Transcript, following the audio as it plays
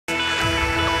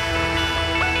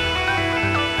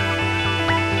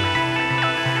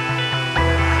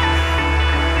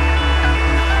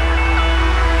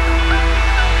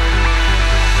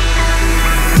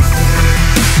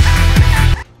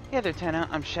Hey there, Tenno.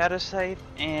 I'm Shadow Scythe,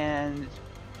 and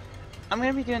I'm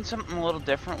gonna be doing something a little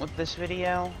different with this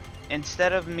video.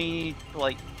 Instead of me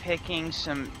like picking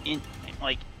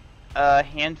a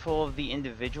handful of the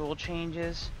individual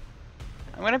changes,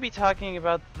 I'm gonna be talking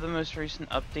about the most recent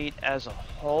update as a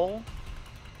whole,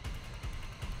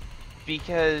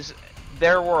 because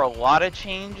there were a lot of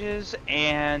changes,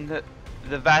 and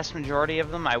the vast majority of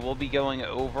them I will be going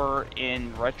over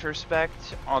in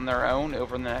retrospect on their own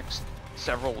over the next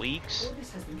several weeks.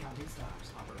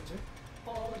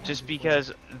 Just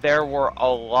because there were a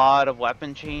lot of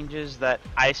weapon changes that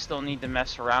I still need to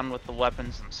mess around with the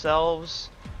weapons themselves.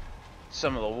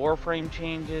 Some of the Warframe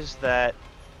changes that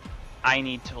I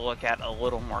need to look at a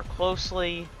little more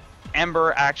closely.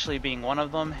 Ember actually being one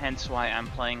of them, hence why I'm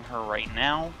playing her right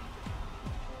now.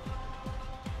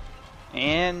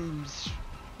 And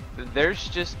there's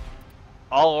just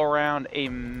all around a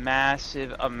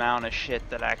massive amount of shit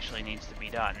that actually needs to be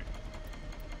done.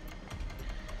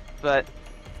 But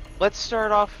let's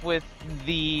start off with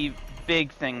the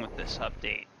big thing with this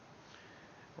update.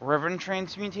 Riven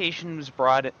Transmutation was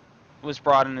brought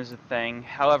in as a thing.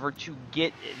 However, to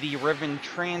get the Riven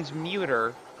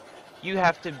Transmuter, you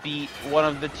have to beat one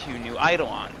of the two new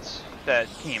Eidolons that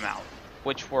came out,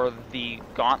 which were the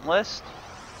Gauntlet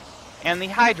and the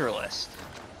Hydralist.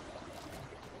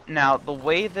 Now, the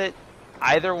way that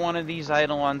either one of these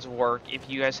Eidolons work, if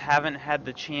you guys haven't had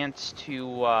the chance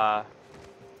to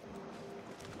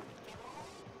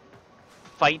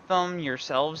fight them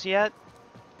yourselves yet,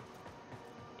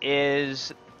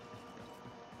 is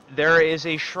there is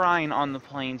a shrine on the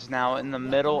plains now in the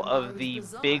middle of the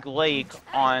big lake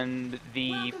on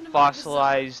the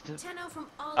fossilized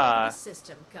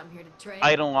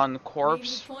Eidolon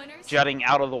corpse jutting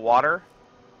out of the water.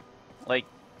 Like,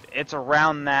 it's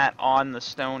around that on the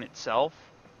stone itself.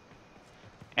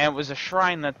 And it was a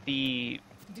shrine that the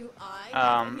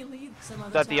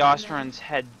Austrians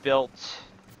had built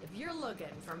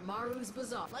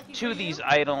to these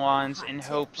Eidolons in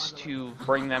hopes to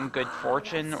bring them good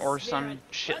fortune or some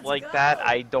shit like that.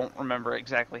 I don't remember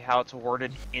exactly how it's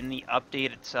worded in the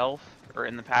update itself, or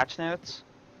in the patch notes.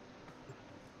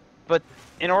 But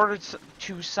in order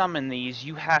to summon these,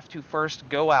 you have to first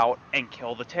go out and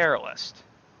kill the Terrorist.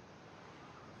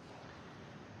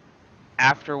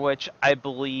 After which, I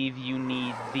believe you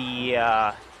need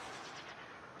the,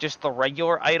 just the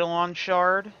regular Eidolon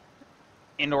shard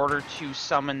in order to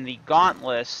summon the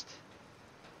Gauntlet.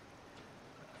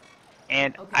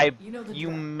 And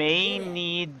you may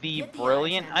need the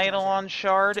Brilliant Eidolon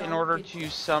shard in order to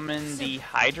summon the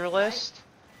Hydralist.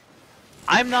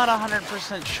 I'm not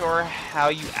 100% sure how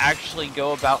you actually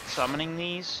go about summoning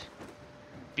these,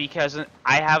 because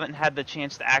I haven't had the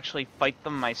chance to actually fight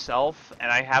them myself, and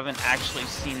I haven't actually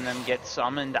seen them get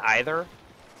summoned either.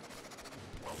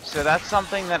 So that's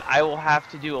something that I will have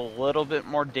to do a little bit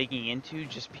more digging into,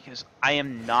 just because I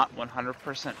am not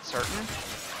 100% certain.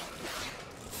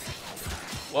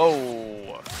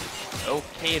 Whoa.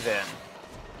 Okay then.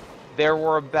 There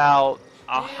were about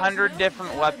 100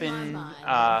 different weapon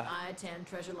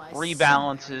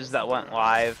rebalances that went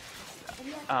live.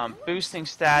 Boosting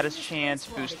status chance,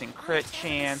 boosting crit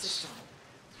chance,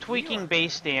 tweaking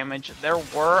base damage. There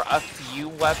were a few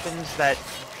weapons that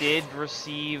did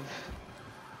receive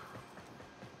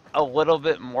a little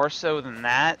bit more so than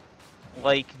that,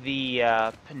 like the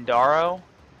Pandaro.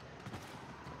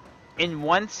 In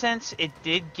one sense, it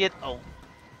did get a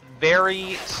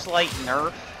very slight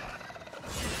nerf.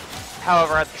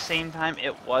 However, at the same time,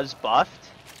 it was buffed,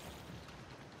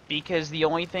 because the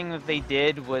only thing that they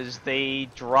did was they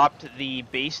dropped the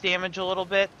base damage a little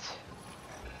bit.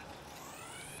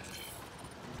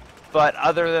 But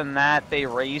other than that, they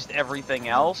raised everything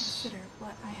else.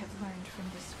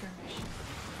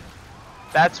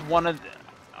 That's one of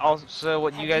also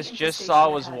what you guys just saw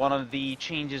was one of the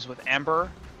changes with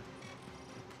Ember.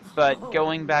 But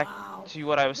going back to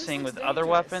what I was saying with other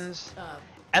weapons,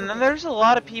 and then there's a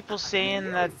lot of people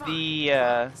saying that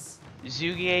the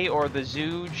Zuge or the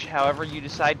Zooge, however you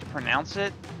decide to pronounce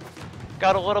it,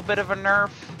 got a little bit of a nerf.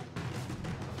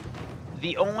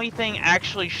 The only thing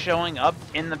actually showing up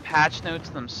in the patch notes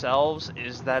themselves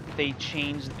is that they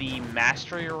changed the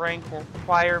mastery rank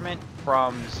requirement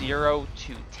from 0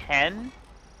 to 10.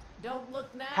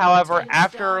 However,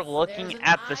 after looking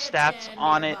at the stats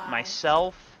on it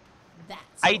myself,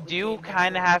 I do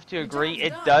kind of have to agree,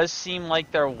 it does seem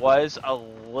like there was a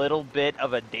little bit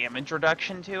of a damage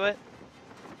reduction to it.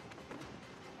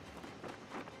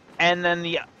 And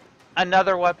then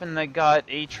another weapon that got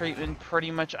a treatment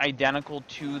pretty much identical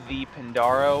to the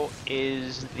Pandaro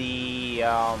is the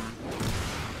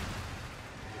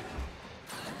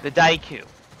Daiku.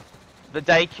 The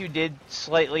Daiku did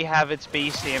slightly have its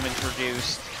base damage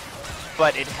reduced,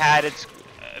 but it had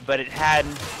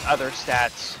other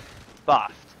stats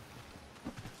buffed.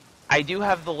 I do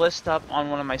have the list up on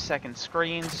one of my second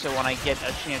screens, so when I get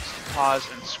a chance to pause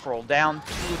and scroll down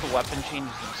to the weapon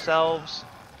changes themselves,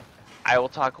 I will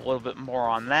talk a little bit more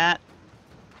on that.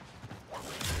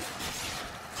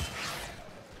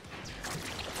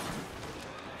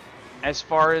 As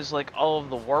far as like all of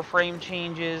the Warframe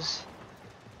changes,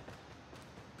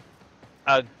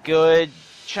 a good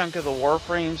chunk of the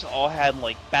Warframes all had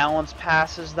like balance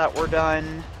passes that were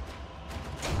done.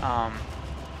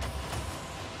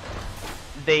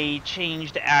 They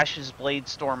changed Ash's Blade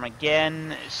Storm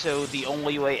again, so the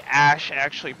only way Ash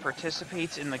actually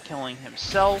participates in the killing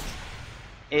himself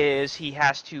is he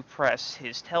has to press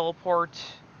his teleport,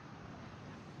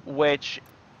 which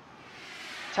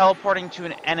teleporting to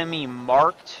an enemy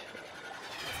marked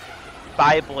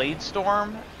by Blade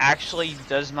Storm actually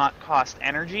does not cost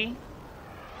energy,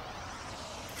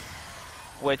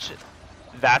 which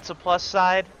that's a plus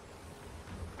side.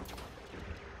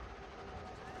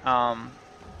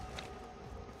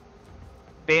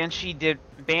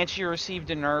 Banshee received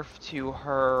a nerf to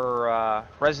her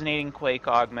Resonating Quake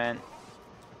augment,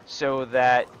 so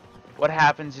that what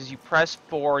happens is you press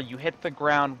 4, you hit the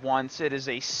ground once, it is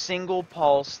a single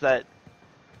pulse that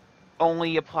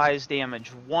only applies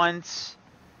damage once,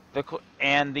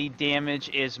 and the damage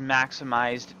is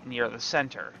maximized near the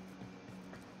center.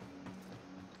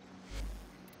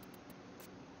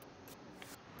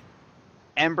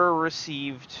 Ember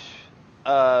received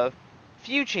a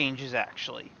few changes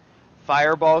actually.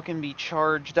 Fireball can be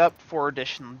charged up for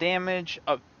additional damage.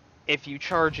 If you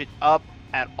charge it up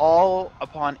at all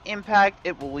upon impact,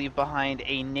 it will leave behind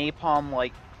a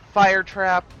napalm-like fire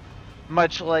trap,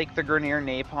 much like the Grineer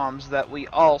napalms that we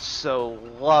also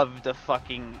love to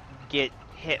fucking get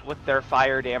hit with their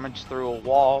fire damage through a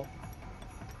wall.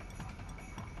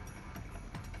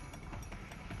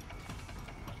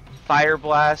 Fire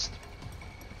Blast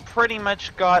pretty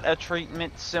much got a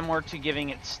treatment similar to giving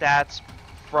it stats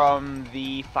from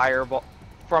the Fireball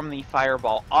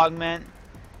augment.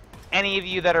 Any of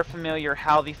you that are familiar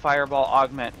how the Fireball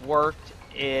augment worked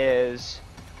is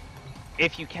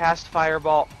if you cast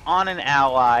Fireball on an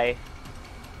ally,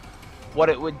 what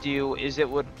it would do is it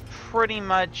would pretty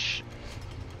much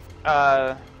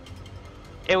it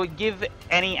would give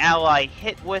any ally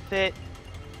hit with it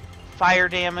fire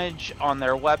damage on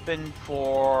their weapon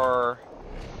for,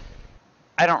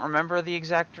 I don't remember the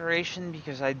exact duration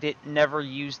because I never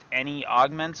used any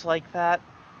augments like that.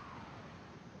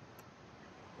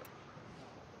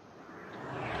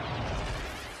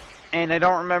 And I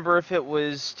don't remember if it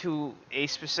was to a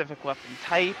specific weapon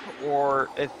type or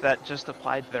if that just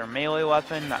applied to their melee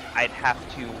weapon. I'd have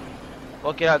to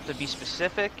look it up to be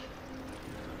specific.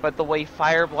 But the way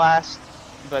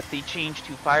the change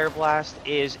to Fire Blast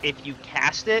is if you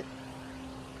cast it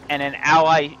and an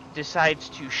ally decides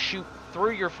to shoot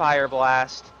through your Fire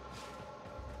Blast,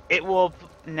 it will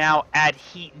now add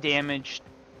heat damage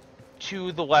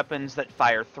to the weapons that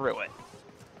fire through it.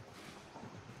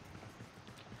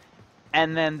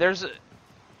 And then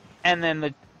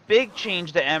the big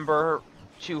change to Ember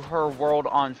to her World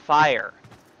on Fire.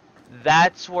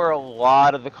 That's where a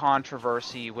lot of the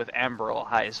controversy with Ember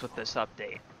lies with this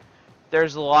update.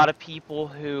 There's a lot of people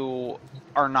who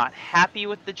are not happy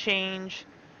with the change,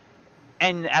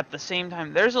 and at the same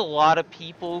time, there's a lot of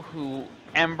people who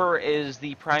Ember is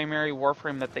the primary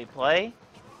Warframe that they play,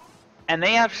 and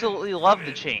they absolutely love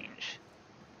the change.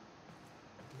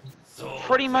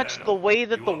 Pretty much the way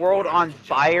that the World on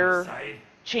Fire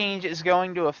change is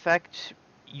going to affect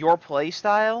your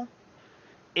playstyle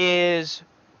is,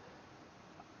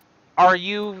 are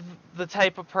you the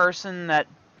type of person that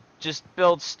just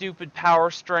builds stupid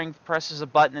power strength, presses a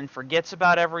button and forgets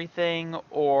about everything,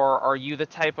 or are you the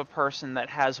type of person that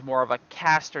has more of a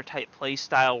caster type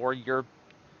playstyle where you're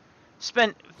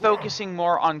focusing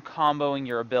more on comboing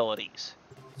your abilities?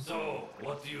 So,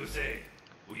 what do you say?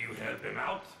 Will you help him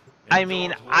out? I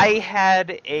mean, I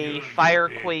had a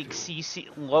Firequake CC,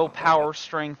 low power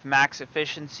strength, max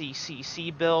efficiency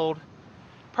CC build,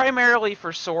 primarily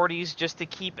for sorties, just to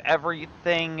keep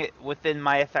everything within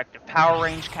my effective power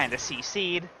range kind of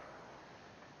CC'd.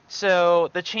 So,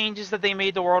 the changes that they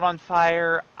made to World on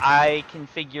Fire, I can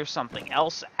figure something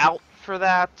else out for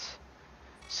that.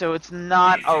 So it's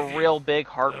not a real big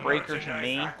heartbreaker to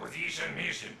me,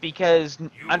 because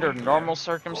under normal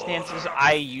circumstances,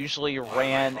 I usually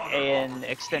ran an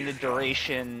extended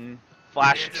duration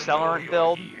flash accelerant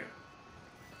build.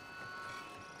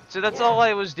 So that's all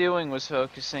I was doing, was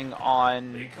focusing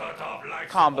on They cut off life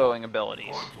comboing support.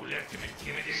 abilities. Want to let him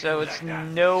intimidate So you it's like that?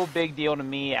 no big deal to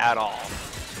me at all.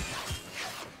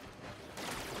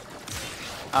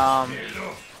 Hey,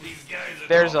 look, these guys are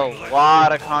There's a dropping life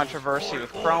lot of support models controversy all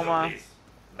with over the Chroma place.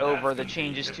 over That's the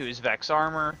changes to convenient. his Vex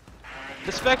armor.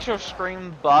 The Spectral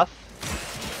Scream buff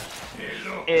Hey,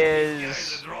 look, these guys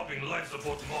is... are dropping life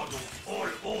support models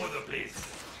all over the place.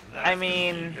 That's I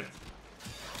mean, convenient.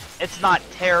 it's not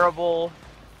terrible,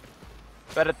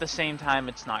 but at the same time,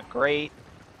 it's not great.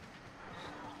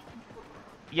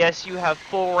 Yes, you have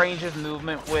full range of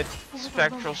movement with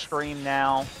Spectral Scream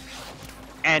now,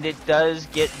 and it does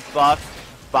get buffed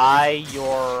by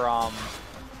your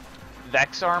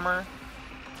Vex armor.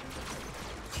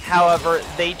 However,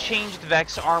 they changed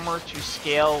Vex armor to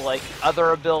scale like other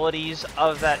abilities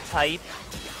of that type.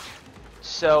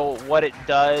 So what it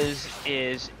does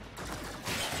is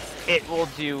it will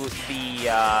do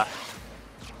the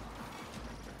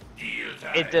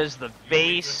it does the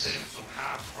base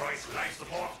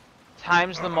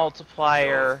times the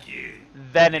multiplier,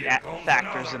 then it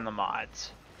factors in the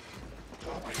mods.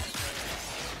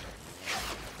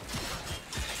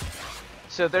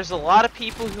 So there's a lot of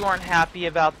people who aren't happy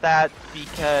about that,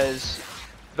 because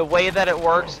the way that it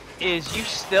works is you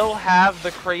still have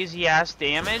the crazy ass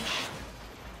damage.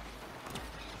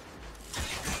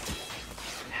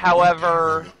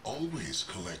 However, always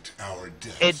collect our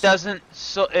debts. it doesn't,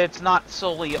 it's not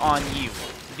solely on you.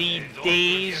 The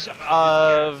days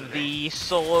of the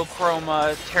solo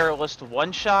Chroma Terror List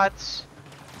one-shots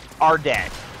are dead.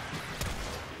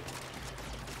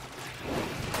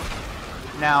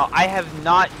 Now, I have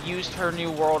not used her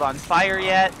new World on Fire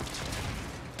yet,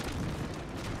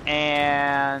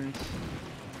 and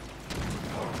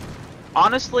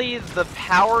honestly, the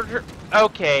power...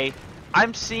 Okay,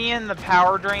 I'm seeing the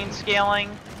power drain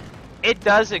scaling. It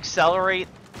does accelerate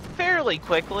fairly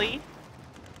quickly,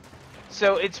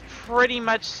 so it's pretty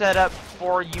much set up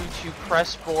for you to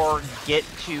press forward, get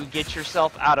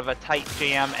yourself out of a tight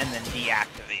jam, and then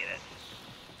deactivate it.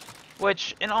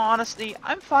 Which, in all honesty,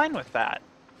 I'm fine with that.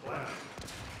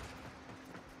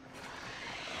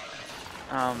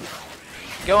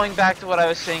 Going back to what I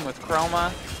was saying with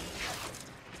Chroma,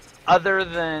 other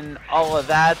than all of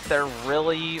that, there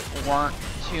really weren't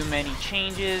too many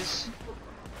changes.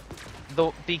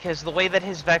 Because the way that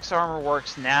his Vex armor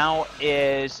works now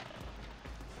is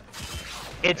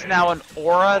it's now an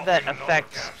aura that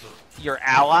affects your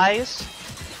allies.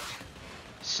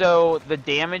 So the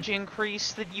damage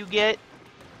increase that you get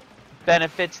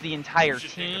benefits the entire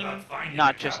team,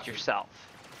 not just yourself.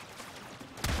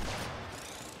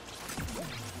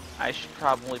 I should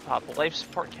probably pop a life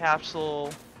support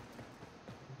capsule.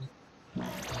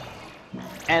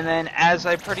 And then, as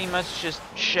I pretty much just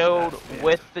showed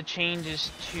with the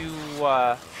changes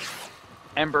to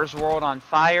Ember's World on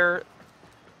Fire,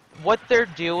 what they're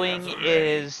doing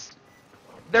is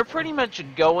they're pretty much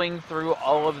going through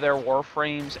all of their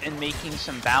Warframes and making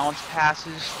some balance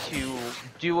passes to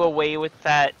do away with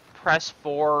that press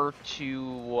 4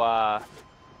 to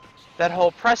that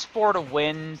whole press 4 to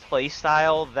win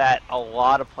playstyle that a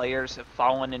lot of players have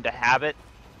fallen into habit.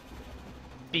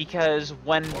 Because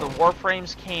when the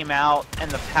Warframes came out and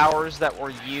the powers that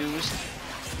were used,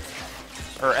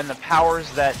 and the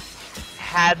powers that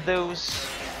had those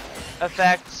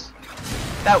effects,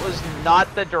 that was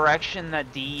not the direction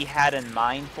that DE had in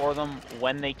mind for them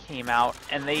when they came out,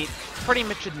 and they pretty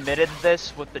much admitted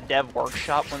this with the dev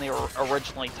workshop when they were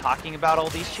originally talking about all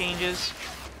these changes.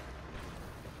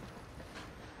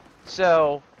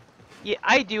 So, yeah,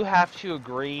 I do have to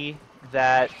agree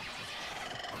that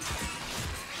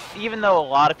even though a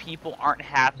lot of people aren't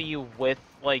happy with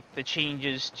like the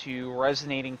changes to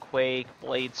Resonating Quake,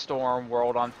 Bladestorm,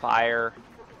 World on Fire,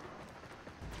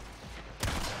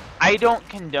 I don't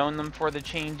condone them for the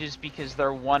changes because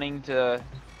they're wanting to...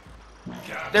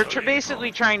 They're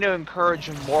basically trying to encourage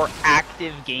more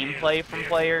active gameplay from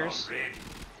players.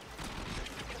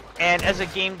 And as a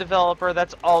game developer,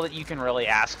 that's all that you can really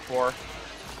ask for.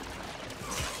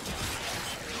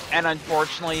 And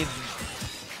unfortunately,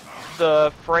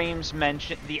 the frames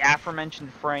mentioned, the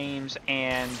aforementioned frames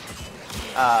and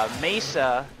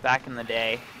Mesa back in the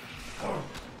day,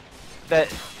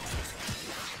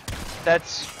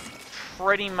 that's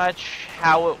pretty much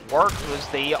how it worked, was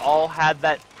they all had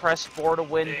that press 4 to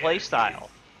win playstyle.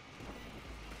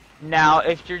 Now,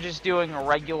 if you're just doing a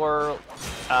regular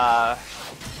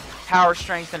power,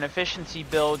 strength, and efficiency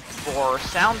build for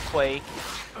Soundquake,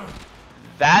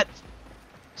 that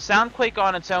Soundquake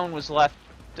on its own was left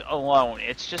alone.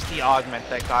 It's just the augment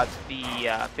that got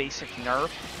the basic nerf.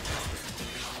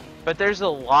 But there's a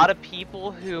lot of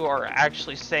people who are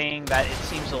actually saying that it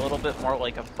seems a little bit more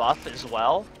like a buff as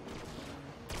well.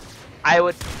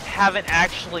 Haven't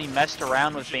actually messed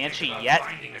around with Banshee yet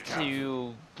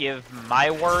to give my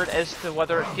word as to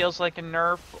whether it feels like a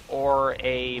nerf or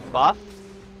a buff.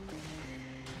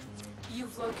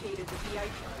 You've located the VIP.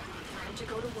 Time to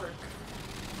go to work.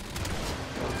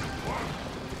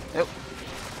 Nope.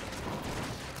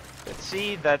 But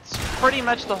see, that's pretty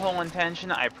much the whole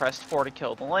intention. I pressed 4 to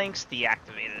kill the links,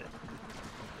 deactivated it.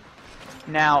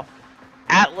 Now,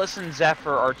 Atlas and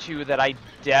Zephyr are two that I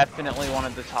definitely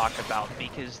wanted to talk about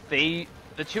because the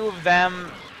two of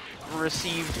them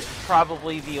received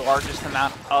probably the largest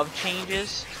amount of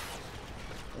changes,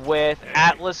 with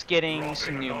Atlas getting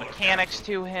some new mechanics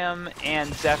to him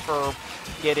and Zephyr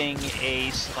getting a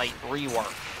slight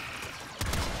rework.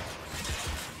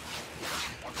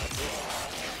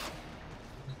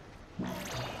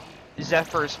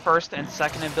 Zephyr's first and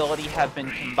second ability have been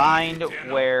combined,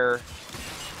 where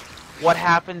what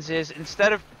happens is,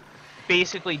 instead of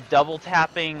basically double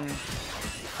tapping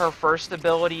her first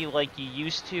ability like you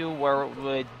used to, where it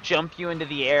would jump you into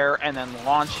the air and then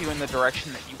launch you in the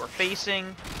direction that you were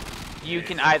facing, you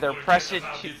can either press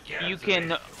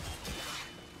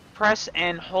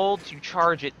and hold to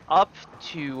charge it up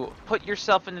to put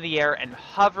yourself into the air, and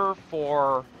hover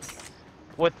for,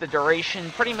 with the duration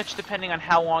pretty much depending on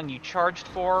how long you charged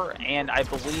for, and I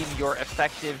believe your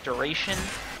effective duration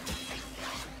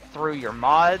through your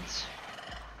mods.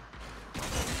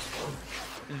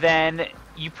 Then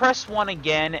you press 1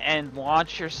 again and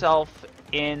launch yourself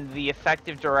in the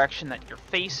effective direction that you're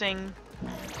facing,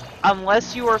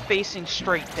 unless you are facing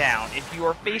straight down. If you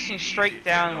are facing straight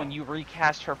down when you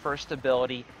recast her first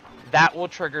ability, that will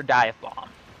trigger Dive Bomb.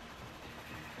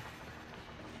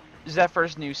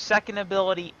 Zephyr's new second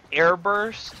ability, Air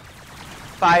Burst,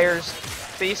 fires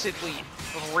basically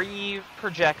 3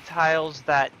 projectiles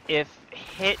that, if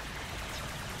hit,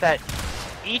 that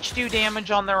each do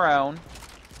damage on their own,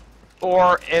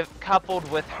 or if coupled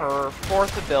with her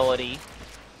fourth ability,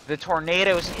 the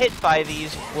tornadoes hit by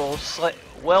these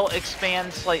will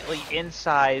expand slightly in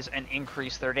size and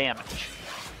increase their damage.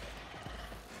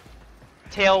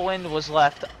 Tailwind was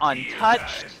left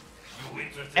untouched,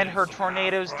 and her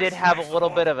tornadoes did have a little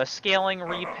bit of a scaling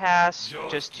repass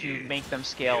just to make them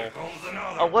scale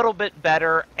a little bit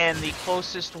better, and the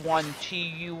closest one to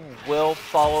you will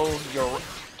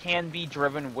can be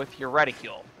driven with your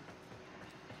reticule.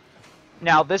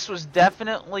 Now, this was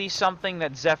definitely something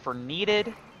that Zephyr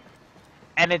needed,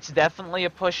 and it's definitely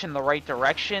a push in the right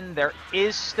direction. There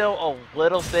is still a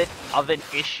little bit of an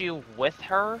issue with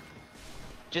her,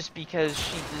 just because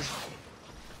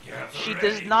she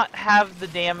does not have the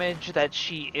damage that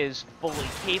she is fully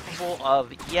capable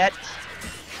of yet.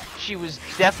 She was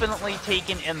definitely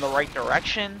taken in the right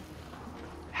direction.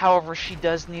 However, she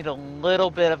does need a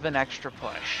little bit of an extra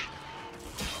push.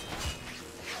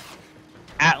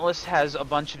 Atlas has a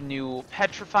bunch of new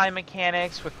Petrify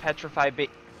mechanics, with Petrify,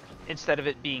 instead of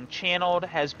it being channeled,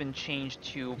 has been changed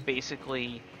to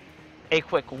basically a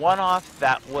quick one-off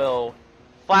that will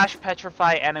flash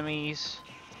Petrify enemies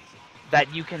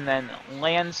that you can then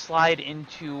landslide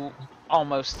into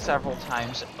almost several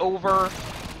times over.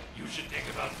 You should think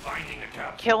about finding a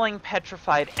capsule. Killing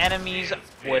petrified enemies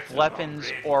with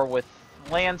weapons or with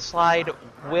landslide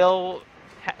will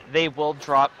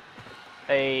drop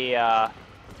a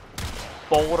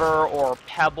boulder or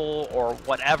pebble or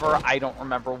whatever. I don't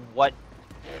remember what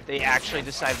they actually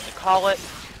decided to call it,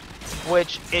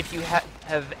 which, if you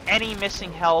have any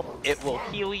missing health, it will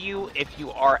heal you. If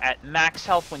you are at max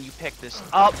health when you pick this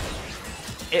up,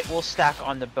 it will stack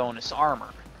on the bonus armor.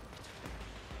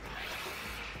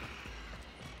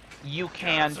 You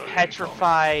can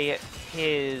petrify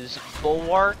his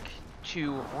bulwark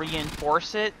to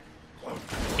reinforce it,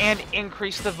 and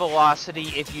increase the velocity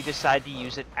if you decide to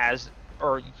use it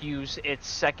use its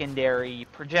secondary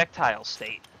projectile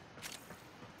state.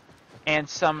 And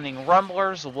summoning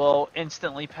Rumblers will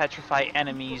instantly petrify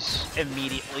enemies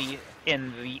immediately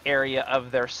in the area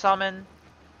of their summon,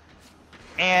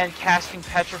 and casting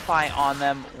Petrify on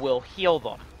them will heal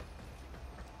them.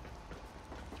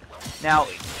 Now,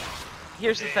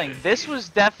 here's the thing. This was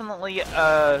definitely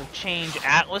a change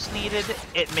Atlas needed.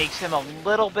 It makes him a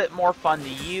little bit more fun to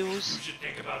use. You should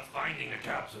think about finding a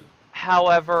capsule.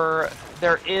 However,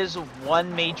 there is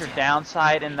one major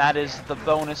downside, and that is the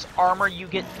bonus armor you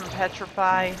get from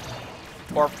Petrify,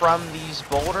 or from these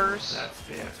boulders,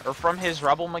 or from his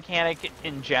rebel mechanic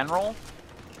in general.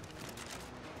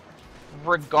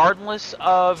 Regardless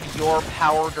of your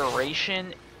power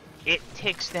duration, it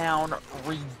ticks down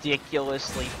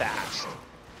ridiculously fast.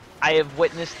 I have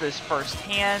witnessed this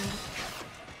firsthand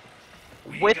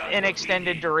with an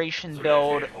extended duration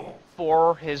build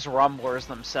for his rumblers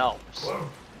themselves.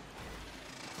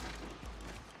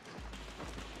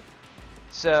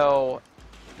 So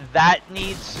that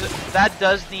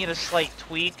does need a slight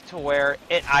tweak to where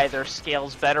it either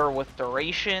scales better with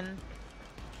duration,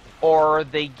 or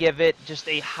they give it just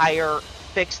a higher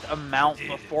fixed amount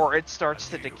before it starts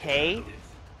to decay.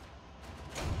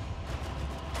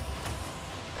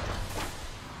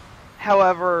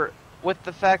 However, with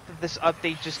the fact that this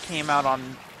update just came out on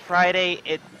Friday,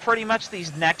 it pretty much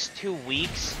these next 2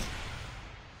 weeks,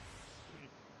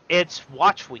 it's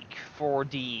watch week for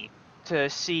DE to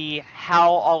see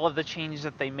how all of the changes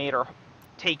that they made are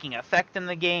taking effect in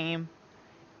the game,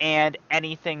 and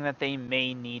anything that they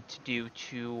may need to do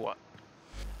to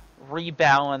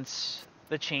rebalance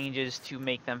the changes to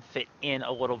make them fit in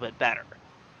a little bit better.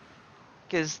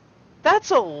 Because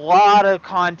that's a lot of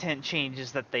content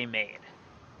changes that they made.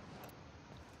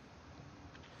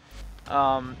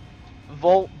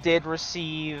 Volt did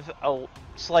receive a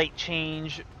slight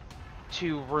change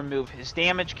to remove his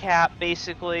damage cap,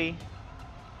 basically.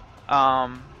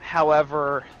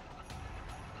 However,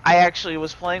 I actually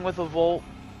was playing with a Volt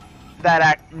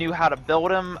that knew how to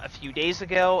build him a few days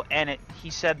ago, and he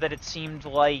said that it seemed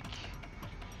like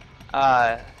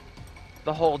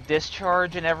the whole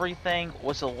discharge and everything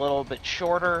was a little bit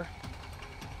shorter,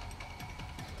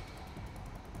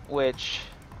 which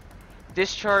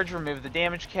discharge removed the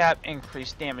damage cap,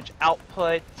 increased damage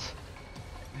output.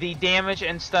 The damage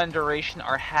and stun duration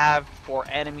are halved for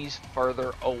enemies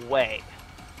further away.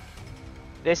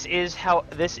 This is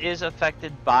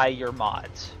affected by your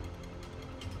mods.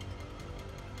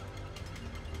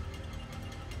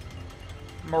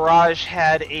 Mirage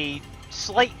had a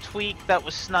slight tweak that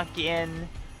was snuck in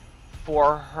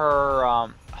for her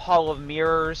Hall of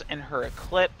Mirrors and her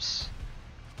Eclipse,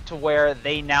 to where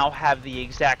they now have the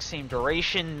exact same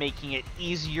duration, making it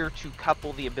easier to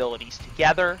couple the abilities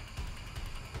together,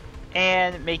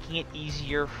 and making it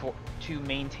easier to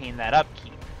maintain that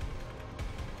upkeep.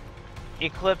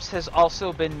 Eclipse has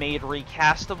also been made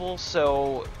recastable,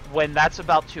 so when that's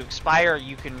about to expire,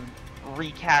 you can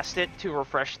recast it to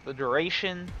refresh the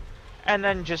duration, and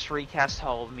then just recast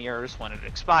Hall of Mirrors when it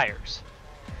expires.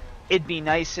 It'd be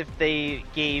nice if they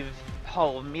gave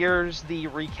Hall of Mirrors the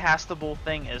recastable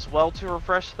thing as well to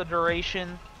refresh the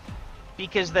duration,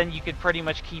 because then you could pretty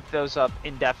much keep those up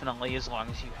indefinitely as long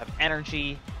as you have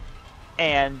energy,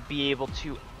 and be able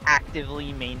to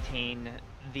actively maintain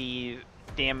the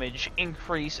damage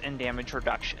increase and damage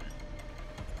reduction.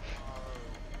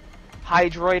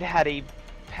 Hydroid had a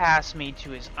pass made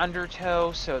to his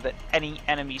undertow, so that any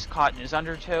enemies caught in his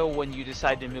undertow, when you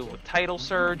decide to move with Tidal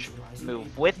Surge,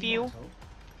 move with you.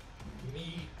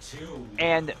 Me too.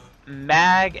 And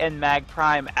Mag and Mag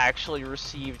Prime actually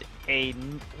received a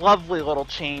lovely little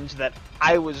change that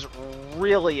I was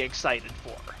really excited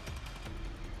for.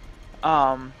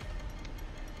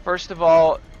 First of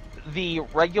all, the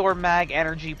regular Mag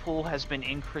energy pool has been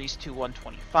increased to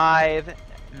 125.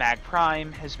 Mag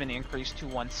Prime has been increased to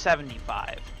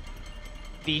 175.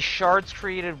 The shards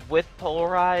created with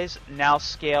Polarize now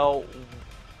scale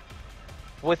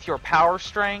with your power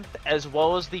strength, as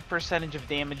well as the percentage of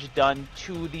damage done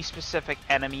to the specific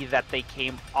enemy that they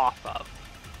came off of.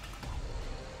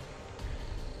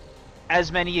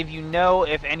 As many of you know,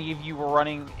 if any of you were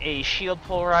running a shield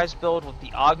polarized build with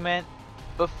the augment,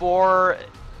 before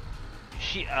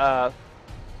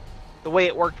the way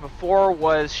it worked before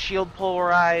was shield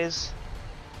polarize.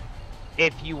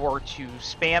 If you were to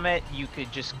spam it, you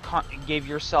could just give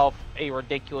yourself a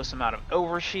ridiculous amount of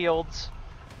overshields.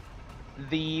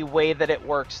 The way that it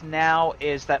works now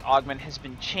is that augment has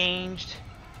been changed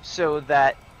so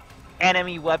that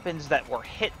enemy weapons that were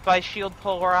hit by shield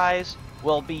polarize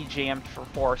will be jammed for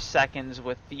 4 seconds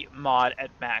with the mod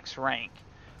at max rank.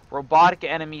 Robotic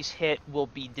enemies hit will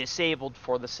be disabled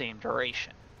for the same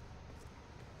duration.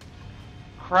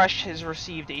 Crush has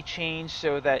received a change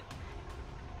so that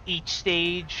each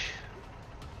stage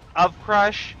of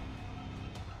Crush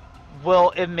will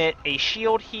emit a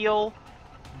shield heal.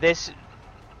 This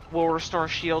will restore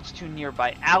shields to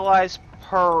nearby allies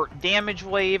per damage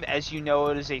wave. As you know,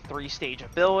 it is a 3-stage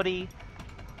ability.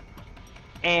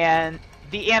 And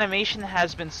the animation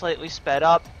has been slightly sped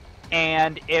up,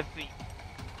 and if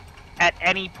at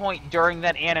any point during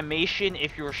that animation,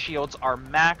 if your shields are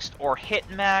maxed or hit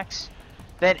max,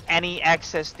 then any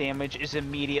excess damage is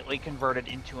immediately converted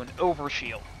into an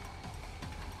overshield,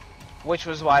 which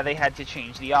was why they had to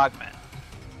change the augment.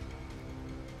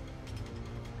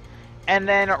 And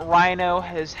then Rhino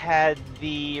has had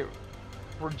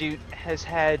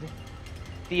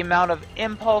the amount of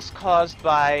impulse caused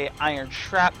by iron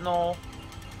shrapnel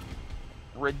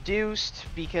reduced,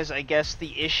 because I guess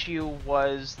the issue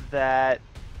was that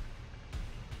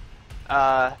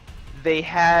it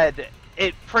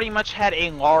pretty much had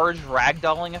a large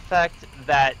ragdolling effect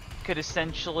that could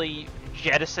essentially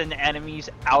jettison enemies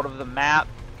out of the map.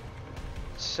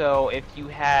 So if you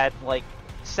had like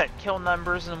set kill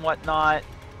numbers and whatnot,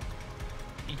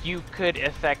 you could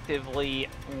effectively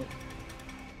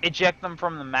eject them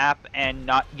from the map and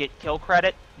not get kill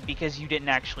credit because you didn't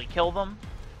actually kill them.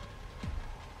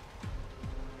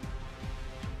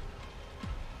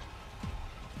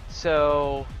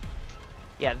 So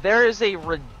yeah, there is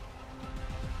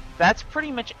that's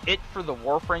pretty much it for the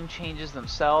Warframe changes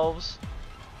themselves.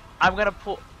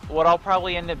 What I'll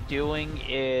probably end up doing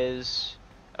is,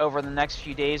 over the next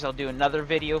few days, I'll do another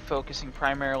video focusing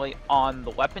primarily on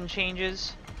the weapon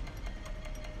changes.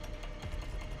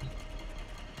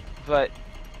 But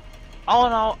all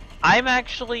in all, I'm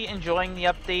actually enjoying the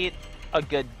update a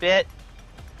good bit.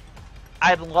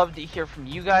 I'd love to hear from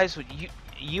you guys what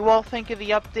you all think of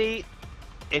the update,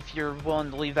 if you're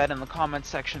willing to leave that in the comments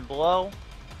section below.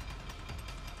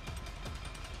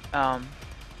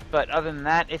 But other than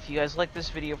that, if you guys like this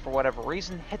video for whatever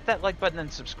reason, hit that like button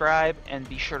and subscribe, and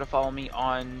be sure to follow me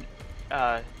on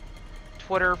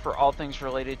Twitter for all things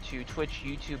related to Twitch,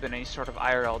 YouTube, and any sort of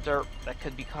IRL derp that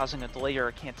could be causing a delay or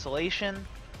a cancellation.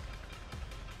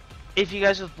 If you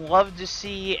guys would love to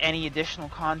see any additional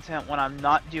content when I'm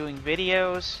not doing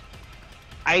videos,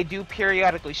 I do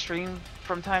periodically stream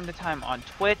from time to time on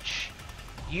Twitch,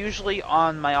 usually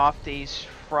on my off days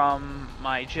from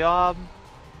my job.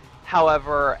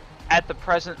 However, at the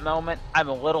present moment, I'm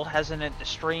a little hesitant to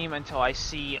stream until I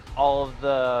see all of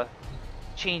the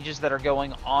changes that are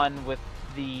going on with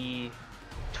the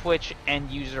Twitch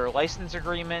end user license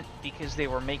agreement, because they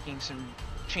were making some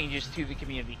changes to the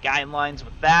community guidelines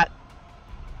with that.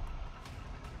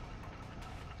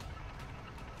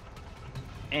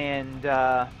 And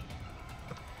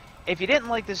if you didn't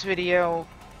like this video,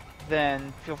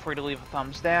 then feel free to leave a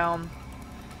thumbs down.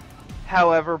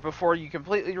 However, before you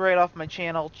completely write off my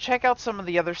channel, check out some of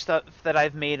the other stuff that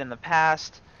I've made in the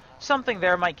past. Something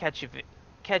there might catch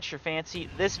your fancy.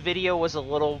 This video was a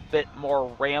little bit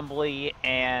more rambly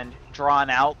and drawn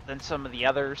out than some of the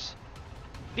others,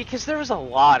 because there was a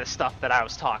lot of stuff that I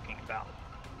was talking about.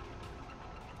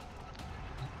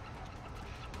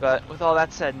 But with all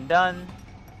that said and done,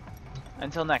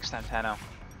 until next time, Tenno,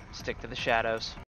 stick to the shadows.